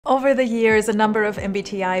Over the years, a number of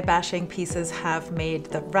MBTI bashing pieces have made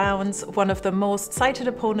the rounds. One of the most cited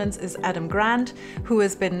opponents is Adam Grant, who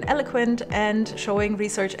has been eloquent and showing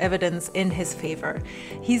research evidence in his favor.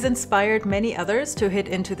 He's inspired many others to hit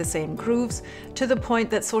into the same grooves, to the point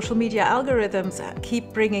that social media algorithms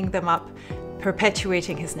keep bringing them up,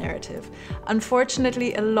 perpetuating his narrative.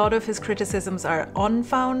 Unfortunately, a lot of his criticisms are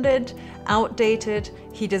unfounded, outdated.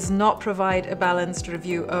 He does not provide a balanced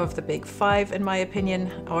review of the Big Five, in my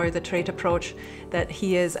opinion, or the trait approach that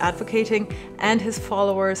he is advocating, and his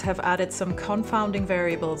followers have added some confounding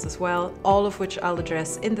variables as well, all of which I'll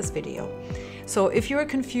address in this video. So if you're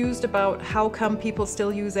confused about how come people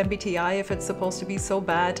still use MBTI if it's supposed to be so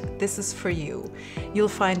bad, this is for you. You'll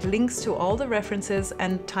find links to all the references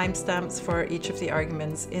and timestamps for each of the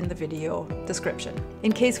arguments in the video description.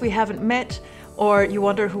 In case we haven't met, or you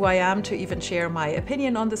wonder who I am to even share my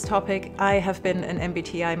opinion on this topic, I have been an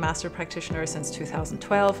MBTI master practitioner since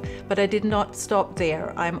 2012, but I did not stop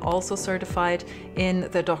there. I'm also certified in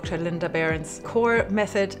the Dr. Linda Behrens core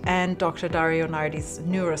method and Dr. Dario Nardi's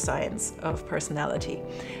neuroscience of personality.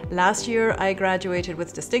 Last year, I graduated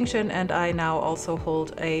with distinction, and I now also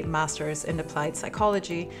hold a master's in applied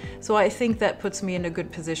psychology. So I think that puts me in a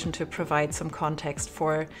good position to provide some context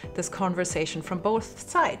for this conversation from both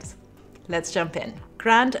sides. Let's jump in.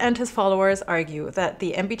 Grant and his followers argue that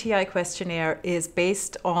the MBTI questionnaire is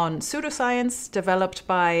based on pseudoscience developed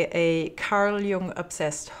by a Carl Jung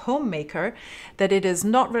obsessed homemaker, that it is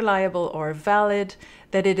not reliable or valid,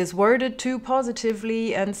 that it is worded too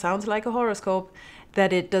positively and sounds like a horoscope,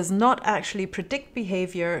 that it does not actually predict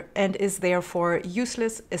behavior and is therefore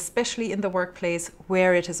useless, especially in the workplace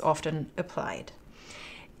where it is often applied.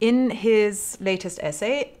 In his latest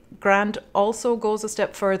essay, Grant also goes a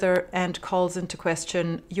step further and calls into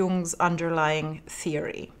question Jung's underlying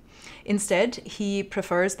theory. Instead, he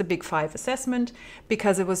prefers the Big Five assessment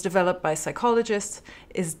because it was developed by psychologists,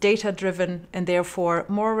 is data-driven, and therefore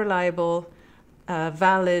more reliable,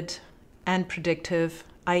 valid, and predictive,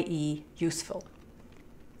 i.e. useful.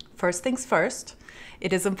 First things first,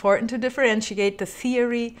 it is important to differentiate the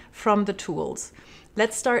theory from the tools.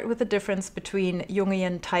 Let's start with the difference between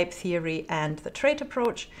Jungian type theory and the trait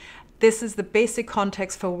approach. This is the basic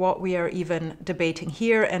context for what we are even debating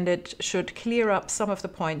here, and it should clear up some of the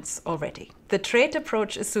points already. The trait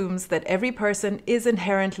approach assumes that every person is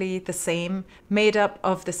inherently the same, made up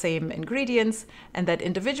of the same ingredients, and that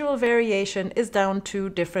individual variation is down to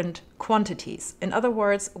different quantities. In other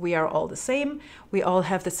words, we are all the same, we all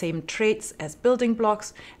have the same traits as building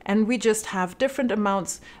blocks, and we just have different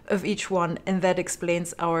amounts of each one, and that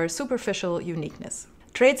explains our superficial uniqueness.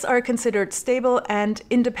 Traits are considered stable and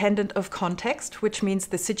independent of context, which means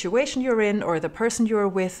the situation you're in or the person you're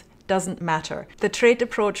with doesn't matter. The trait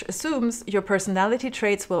approach assumes your personality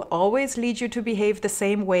traits will always lead you to behave the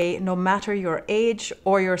same way, no matter your age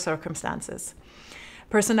or your circumstances.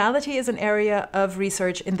 Personality is an area of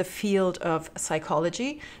research in the field of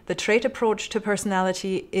psychology. The trait approach to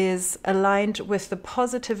personality is aligned with the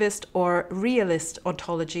positivist or realist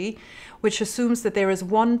ontology, which assumes that there is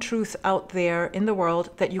one truth out there in the world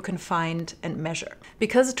that you can find and measure.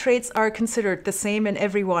 Because traits are considered the same in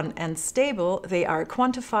everyone and stable, they are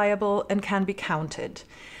quantifiable and can be counted.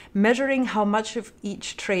 Measuring how much of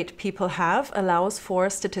each trait people have allows for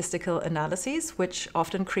statistical analyses, which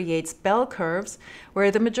often creates bell curves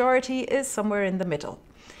where the majority is somewhere in the middle.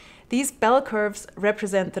 These bell curves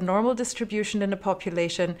represent the normal distribution in a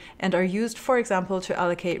population and are used, for example, to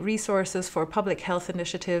allocate resources for public health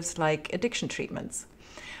initiatives like addiction treatments.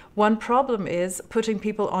 One problem is putting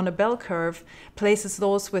people on a bell curve places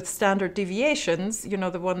those with standard deviations, you know,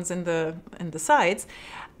 the ones in the sides,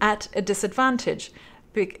 at a disadvantage.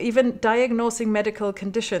 Even diagnosing medical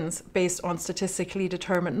conditions based on statistically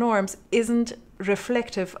determined norms isn't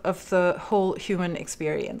reflective of the whole human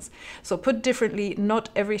experience. So put differently, not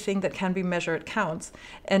everything that can be measured counts,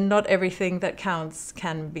 and not everything that counts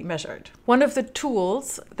can be measured. One of the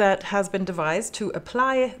tools that has been devised to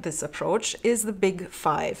apply this approach is the Big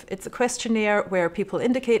Five. It's a questionnaire where people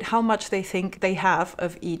indicate how much they think they have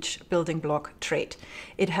of each building block trait.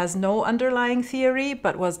 It has no underlying theory,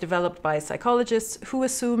 but was developed by psychologists who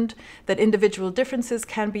assumed that individual differences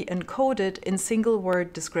can be encoded in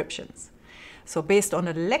single-word descriptions. So based on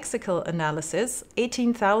a lexical analysis,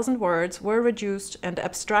 18,000 words were reduced and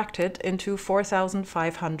abstracted into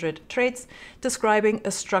 4,500 traits describing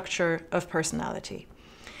a structure of personality.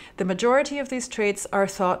 The majority of these traits are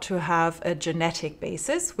thought to have a genetic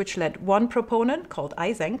basis, which led one proponent, called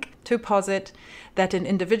Eysenck, to posit that an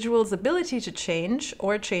individual's ability to change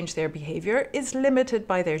or change their behavior is limited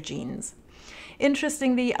by their genes.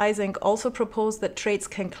 Interestingly, Eysenck also proposed that traits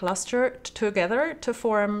can cluster together to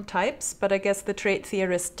form types, but I guess the trait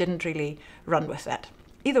theorists didn't really run with that.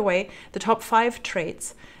 Either way, the top 5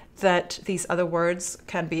 traits that these other words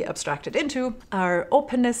can be abstracted into are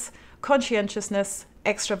openness, conscientiousness,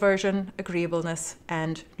 extraversion, agreeableness,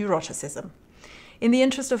 and neuroticism. In the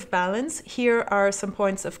interest of balance, here are some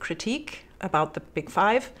points of critique about the Big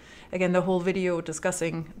 5. Again, the whole video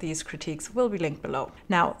discussing these critiques will be linked below.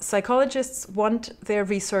 Now, psychologists want their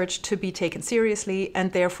research to be taken seriously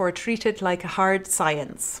and therefore treated like a hard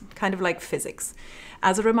science, kind of like physics.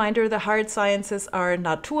 As a reminder, the hard sciences are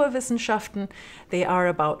Naturwissenschaften. They are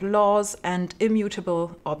about laws and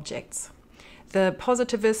immutable objects. The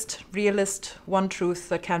positivist, realist, one truth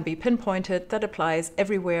that can be pinpointed, that applies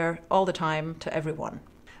everywhere, all the time, to everyone.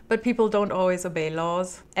 But people don't always obey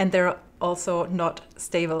laws, and they're also not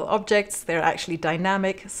stable objects. They're actually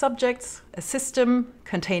dynamic subjects, a system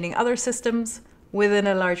containing other systems within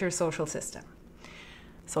a larger social system.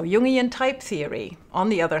 So Jungian type theory, on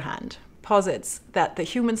the other hand, posits that the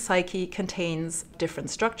human psyche contains different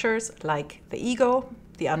structures like the ego,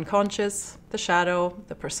 the unconscious, the shadow,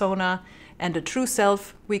 the persona, and a true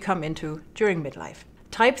self we come into during midlife.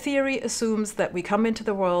 Type theory assumes that we come into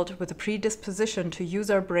the world with a predisposition to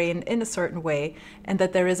use our brain in a certain way, and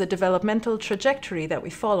that there is a developmental trajectory that we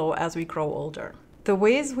follow as we grow older. The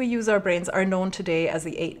ways we use our brains are known today as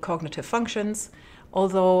the 8 cognitive functions,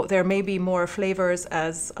 although there may be more flavors,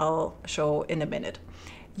 as I'll show in a minute.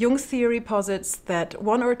 Jung's theory posits that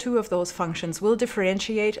 1 or 2 of those functions will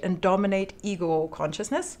differentiate and dominate ego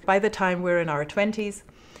consciousness by the time we're in our 20s,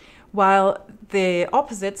 while the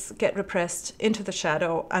opposites get repressed into the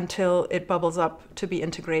shadow until it bubbles up to be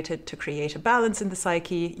integrated to create a balance in the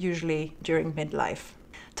psyche, usually during midlife.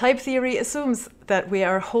 Type theory assumes that we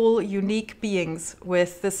are whole, unique beings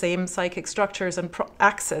with the same psychic structures and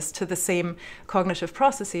access to the same cognitive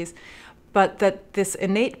processes, but that this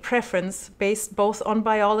innate preference, based both on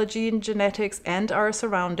biology and genetics and our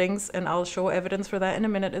surroundings, and I'll show evidence for that in a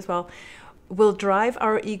minute as well, will drive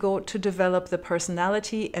our ego to develop the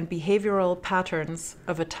personality and behavioral patterns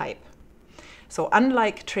of a type. So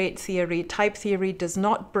unlike trait theory, type theory does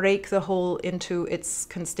not break the whole into its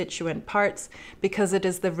constituent parts, because it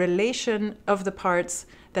is the relation of the parts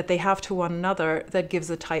that they have to one another that gives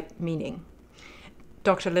a type meaning.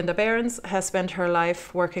 Dr. Linda Behrens has spent her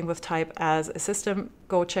life working with type as a system.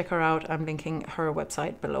 Go check her out. I'm linking her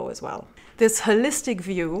website below as well. This holistic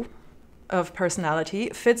view of personality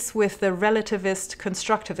fits with the relativist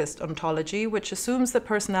constructivist ontology, which assumes that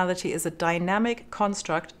personality is a dynamic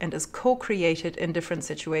construct and is co-created in different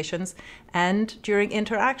situations and during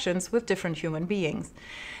interactions with different human beings.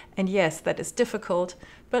 And yes, that is difficult,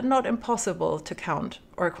 but not impossible to count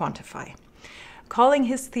or quantify. Calling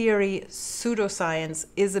his theory pseudoscience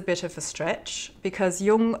is a bit of a stretch, because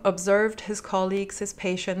Jung observed his colleagues, his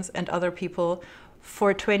patients, and other people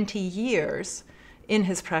for 20 years in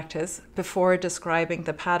his practice before describing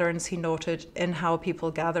the patterns he noted in how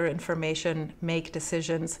people gather information, make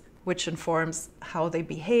decisions, which informs how they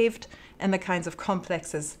behaved and the kinds of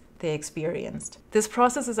complexes they experienced. This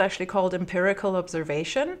process is actually called empirical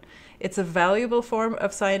observation. It's a valuable form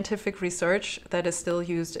of scientific research that is still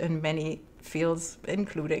used in many fields,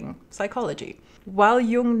 including psychology. While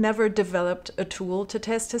Jung never developed a tool to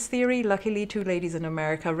test his theory, luckily 2 ladies in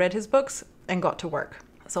America read his books and got to work.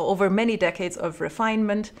 So over many decades of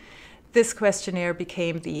refinement, this questionnaire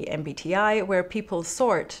became the MBTI, where people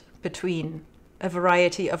sort between a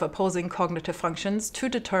variety of opposing cognitive functions to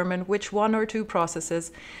determine which 1 or 2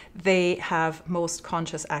 processes they have most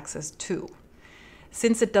conscious access to.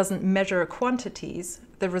 Since it doesn't measure quantities,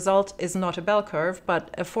 the result is not a bell curve,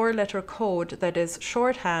 but a 4-letter code that is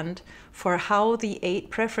shorthand for how the 8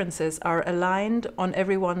 preferences are aligned on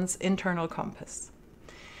everyone's internal compass.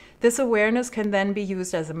 This awareness can then be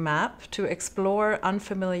used as a map to explore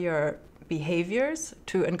unfamiliar behaviors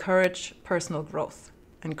to encourage personal growth.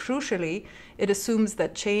 And crucially, it assumes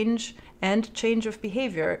that change and change of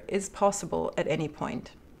behavior is possible at any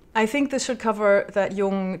point. I think this should cover that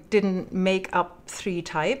Jung didn't make up 3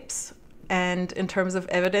 types. And in terms of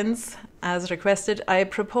evidence, as requested, I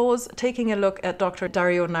propose taking a look at Dr.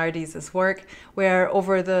 Dario Nardis' work, where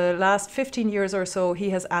over the last 15 years or so,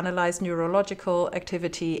 he has analyzed neurological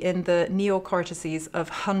activity in the neocortices of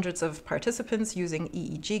hundreds of participants using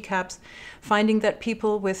EEG caps, finding that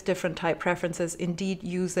people with different type preferences indeed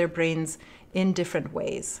use their brains in different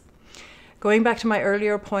ways. Going back to my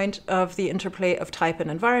earlier point of the interplay of type and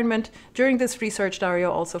environment, during this research, Dario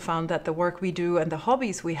also found that the work we do and the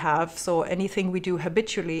hobbies we have, so anything we do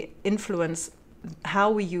habitually, influence how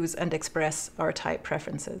we use and express our type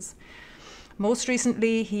preferences. Most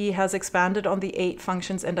recently, he has expanded on the 8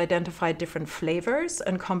 functions and identified different flavors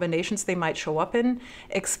and combinations they might show up in,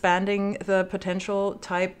 expanding the potential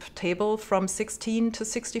type table from 16 to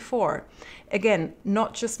 64. Again,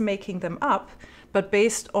 not just making them up, but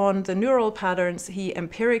based on the neural patterns he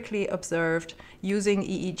empirically observed using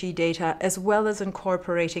EEG data, as well as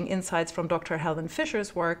incorporating insights from Dr. Helen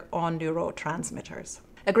Fisher's work on neurotransmitters.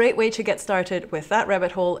 A great way to get started with that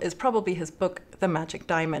rabbit hole is probably his book, The Magic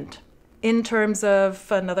Diamond. In terms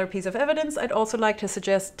of another piece of evidence, I'd also like to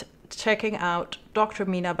suggest checking out Dr.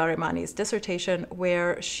 Meena Barimani's dissertation,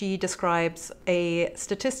 where she describes a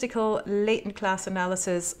statistical latent class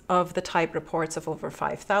analysis of the type reports of over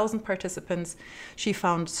 5,000 participants. She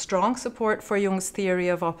found strong support for Jung's theory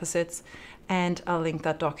of opposites, and I'll link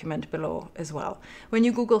that document below as well. When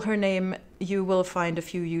you Google her name, you will find a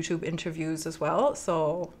few YouTube interviews as well,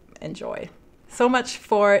 so enjoy. So much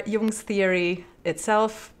for Jung's theory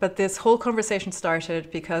itself, but this whole conversation started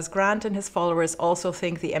because Grant and his followers also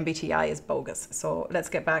think the MBTI is bogus. So let's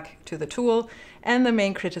get back to the tool and the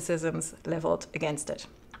main criticisms leveled against it.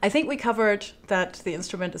 I think we covered that the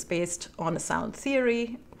instrument is based on a sound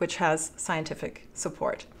theory, which has scientific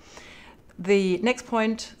support. The next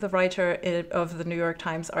point the writer of the New York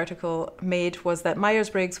Times article made was that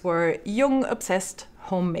Myers-Briggs were Jung-obsessed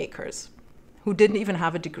homemakers who didn't even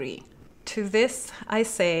have a degree. To this, I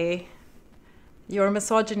say, your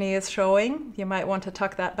misogyny is showing. You might want to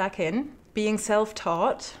tuck that back in. Being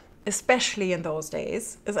self-taught, especially in those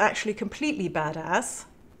days, is actually completely badass,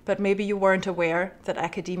 but maybe you weren't aware that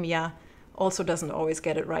academia also doesn't always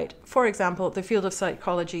get it right. For example, the field of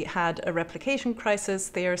psychology had a replication crisis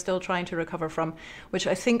they are still trying to recover from, which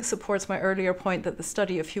I think supports my earlier point that the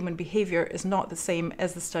study of human behavior is not the same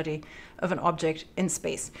as the study of an object in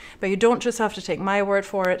space. But you don't just have to take my word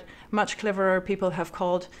for it. Much cleverer people have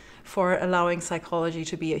called for allowing psychology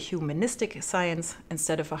to be a humanistic science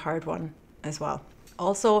instead of a hard one as well.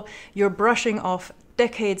 Also, you're brushing off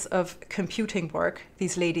decades of computing work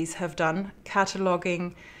these ladies have done,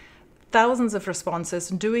 cataloging thousands of responses,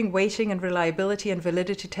 doing weighting and reliability and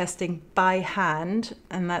validity testing by hand,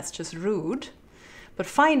 and that's just rude. But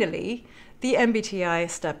finally, the MBTI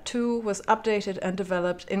Step 2 was updated and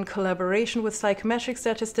developed in collaboration with psychometric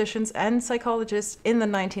statisticians and psychologists in the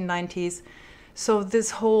 1990s, so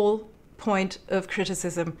this whole point of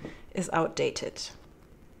criticism is outdated.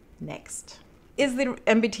 Next. Is the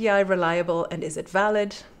MBTI reliable and is it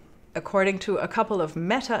valid? According to a couple of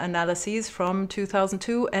meta-analyses from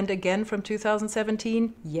 2002 and again from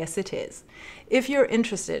 2017, yes it is. If you're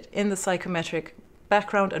interested in the psychometric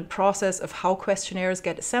background and process of how questionnaires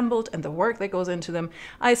get assembled and the work that goes into them,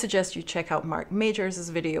 I suggest you check out Mark Majors'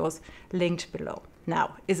 videos linked below.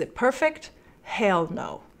 Now, is it perfect? Hell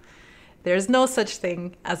no. There's no such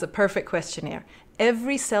thing as a perfect questionnaire.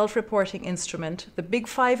 Every self-reporting instrument, the big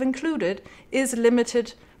 5 included, is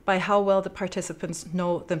limited by how well the participants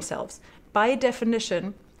know themselves. By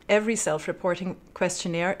definition, every self-reporting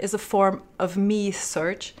questionnaire is a form of me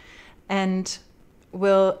search and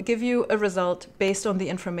will give you a result based on the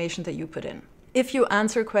information that you put in. If you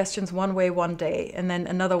answer questions one way one day and then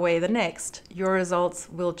another way the next, your results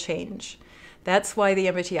will change. That's why the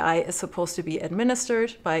MBTI is supposed to be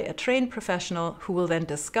administered by a trained professional who will then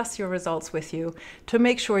discuss your results with you to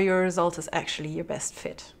make sure your result is actually your best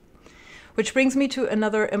fit. Which brings me to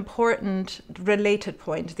another important related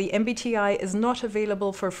point. The MBTI is not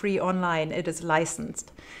available for free online. It is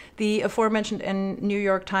licensed. The aforementioned New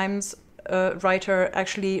York Times writer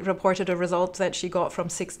actually reported a result that she got from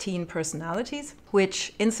 16 personalities,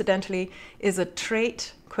 which incidentally is a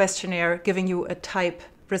trait questionnaire giving you a type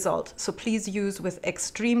result. So please use with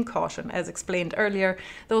extreme caution. As explained earlier,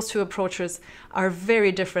 those two approaches are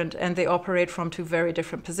very different and they operate from 2 very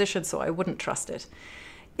different positions, so I wouldn't trust it.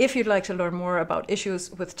 If you'd like to learn more about issues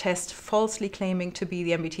with tests falsely claiming to be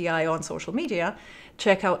the MBTI on social media,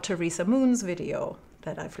 check out Teresa Moon's video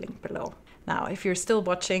that I've linked below. Now, if you're still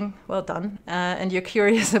watching, well done, and you're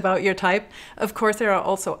curious about your type, of course there are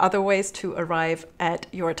also other ways to arrive at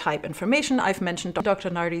your type information. I've mentioned Dr.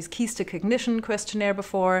 Nardi's Keys to Cognition questionnaire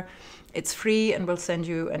before. It's free and we'll send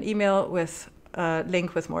you an email with a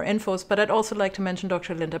link with more infos, but I'd also like to mention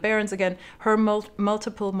Dr. Linda Behrens again, her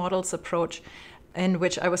multiple models approach, in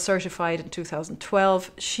which I was certified in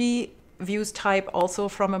 2012. She views type also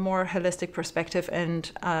from a more holistic perspective,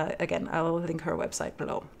 and again, I'll link her website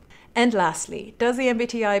below. And lastly, does the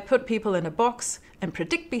MBTI put people in a box and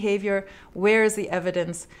predict behavior? Where is the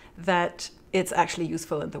evidence that it's actually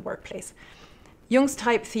useful in the workplace? Jung's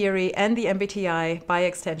type theory and the MBTI, by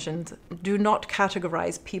extension, do not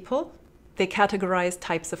categorize people. They categorize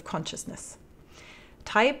types of consciousness.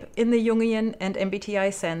 Type in the Jungian and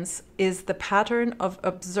MBTI sense is the pattern of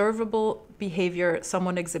observable behavior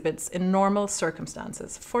someone exhibits in normal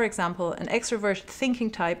circumstances. For example, an extroverted thinking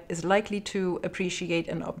type is likely to appreciate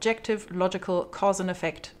an objective, logical cause and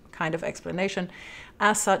effect kind of explanation.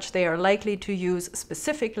 As such, they are likely to use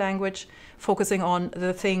specific language focusing on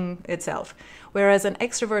the thing itself, whereas an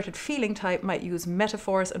extroverted feeling type might use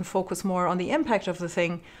metaphors and focus more on the impact of the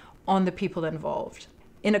thing on the people involved.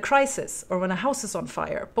 In a crisis or when a house is on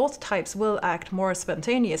fire, both types will act more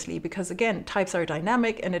spontaneously because, again, types are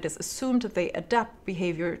dynamic and it is assumed that they adapt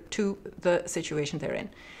behavior to the situation they're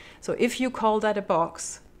in. So if you call that a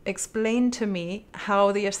box, explain to me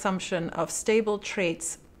how the assumption of stable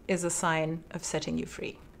traits is a sign of setting you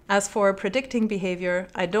free. As for predicting behavior,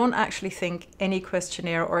 I don't actually think any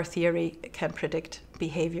questionnaire or theory can predict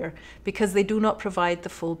behavior because they do not provide the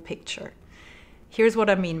full picture. Here's what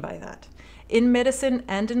I mean by that. In medicine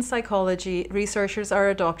and in psychology, researchers are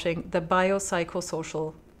adopting the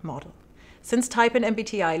biopsychosocial model. Since Type and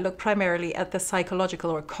MBTI look primarily at the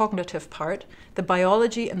psychological or cognitive part, the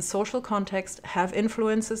biology and social context have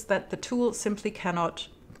influences that the tool simply cannot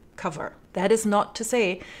cover. That is not to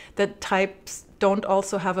say that types don't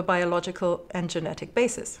also have a biological and genetic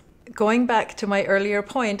basis. Going back to my earlier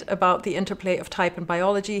point about the interplay of type and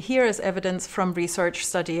biology, here is evidence from research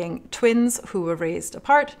studying twins who were raised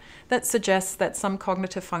apart that suggests that some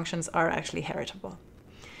cognitive functions are actually heritable.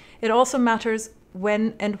 It also matters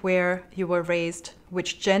when and where you were raised,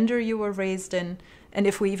 which gender you were raised in, and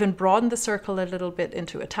if we even broaden the circle a little bit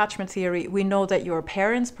into attachment theory, we know that your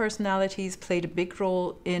parents' personalities played a big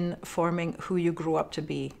role in forming who you grew up to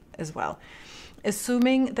be as well.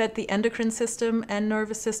 Assuming that the endocrine system and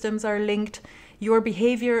nervous systems are linked, your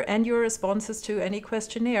behavior and your responses to any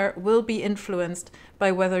questionnaire will be influenced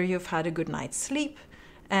by whether you've had a good night's sleep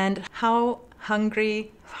and how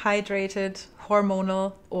hungry, hydrated,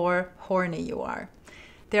 hormonal, or horny you are.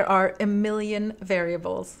 There are a million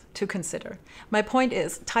variables to consider. My point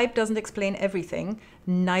is, type doesn't explain everything,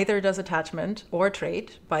 neither does attachment or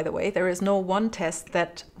trait. By the way, there is no one test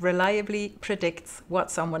that reliably predicts what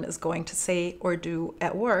someone is going to say or do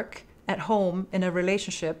at work, at home, in a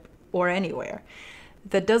relationship, or anywhere.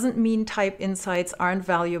 That doesn't mean type insights aren't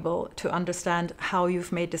valuable to understand how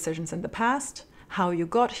you've made decisions in the past, how you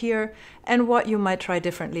got here, and what you might try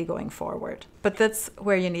differently going forward. But that's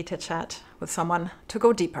where you need to chat with someone to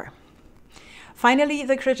go deeper. Finally,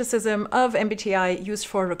 the criticism of MBTI used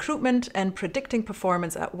for recruitment and predicting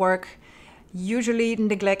performance at work usually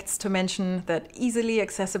neglects to mention that easily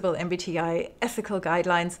accessible MBTI ethical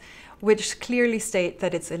guidelines, which clearly state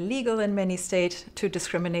that it's illegal in many states to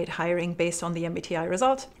discriminate hiring based on the MBTI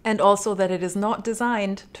result, and also that it is not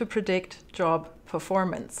designed to predict job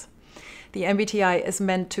performance. The MBTI is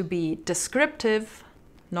meant to be descriptive,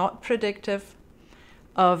 not predictive,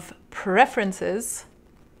 of preferences,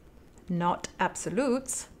 not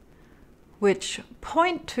absolutes, which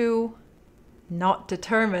point to, not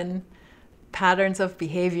determine, patterns of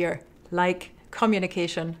behavior like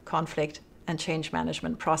communication, conflict, and change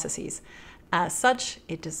management processes. As such,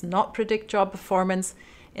 it does not predict job performance.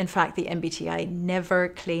 In fact, the MBTI never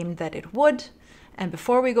claimed that it would. And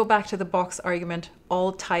before we go back to the box argument,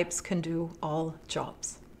 all types can do all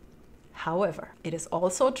jobs. However, it is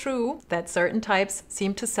also true that certain types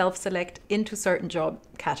seem to self-select into certain job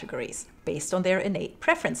categories based on their innate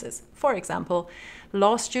preferences. For example,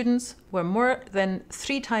 law students were more than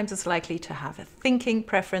 3 times as likely to have a thinking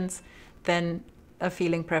preference than a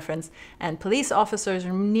feeling preference, and police officers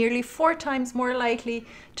are nearly 4 times more likely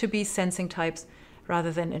to be sensing types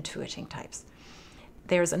rather than intuiting types.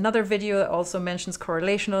 There's another video that also mentions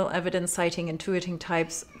correlational evidence citing intuiting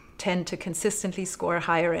types tend to consistently score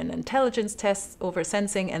higher in intelligence tests over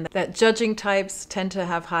sensing, and that judging types tend to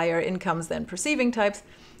have higher incomes than perceiving types.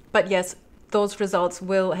 But yes, those results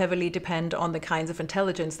will heavily depend on the kinds of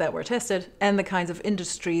intelligence that were tested and the kinds of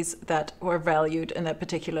industries that were valued in a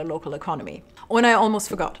particular local economy. Oh, and I almost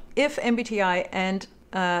forgot. If MBTI and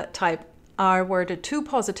type are worded too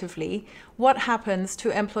positively, what happens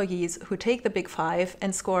to employees who take the big 5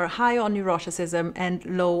 and score high on neuroticism and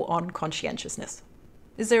low on conscientiousness?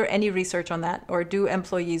 Is there any research on that, or do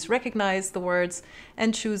employees recognize the words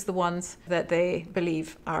and choose the ones that they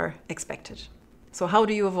believe are expected? So how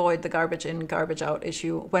do you avoid the garbage in, garbage out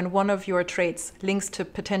issue when one of your traits links to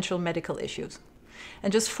potential medical issues?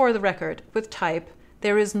 And just for the record, with type,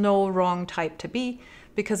 there is no wrong type to be,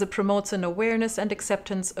 because it promotes an awareness and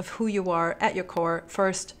acceptance of who you are at your core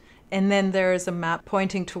first, and then there is a map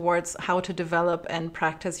pointing towards how to develop and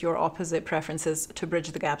practice your opposite preferences to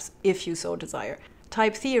bridge the gaps if you so desire.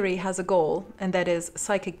 Type theory has a goal, and that is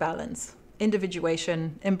psychic balance.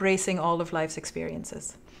 individuation, embracing all of life's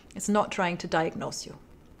experiences. It's not trying to diagnose you.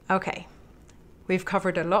 Okay, we've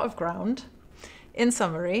covered a lot of ground. In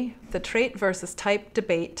summary, the trait versus type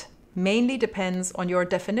debate mainly depends on your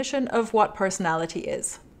definition of what personality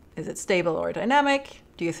is. Is it stable or dynamic?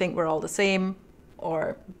 Do you think we're all the same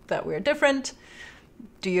or that we're different?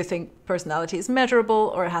 Do you think personality is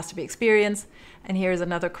measurable or it has to be experienced? And here's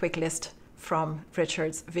another quick list from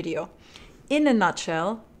Richard's video. In a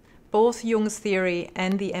nutshell, both Jung's theory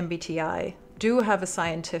and the MBTI do have a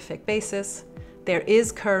scientific basis. There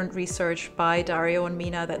is current research by Dario and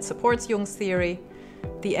Mina that supports Jung's theory.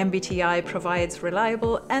 The MBTI provides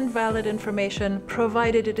reliable and valid information,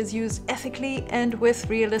 provided it is used ethically and with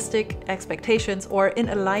realistic expectations or in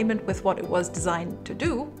alignment with what it was designed to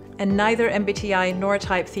do. And neither MBTI nor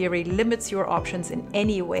type theory limits your options in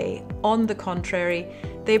any way. On the contrary,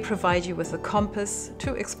 they provide you with a compass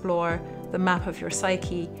to explore the map of your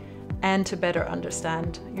psyche and to better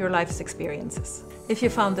understand your life's experiences. If you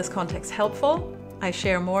found this context helpful, I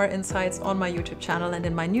share more insights on my YouTube channel and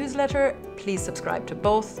in my newsletter. Please subscribe to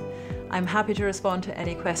both. I'm happy to respond to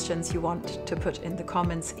any questions you want to put in the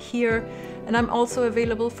comments here. And I'm also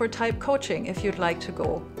available for type coaching if you'd like to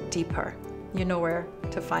go deeper. You know where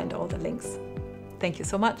to find all the links. Thank you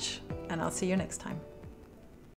so much, and I'll see you next time.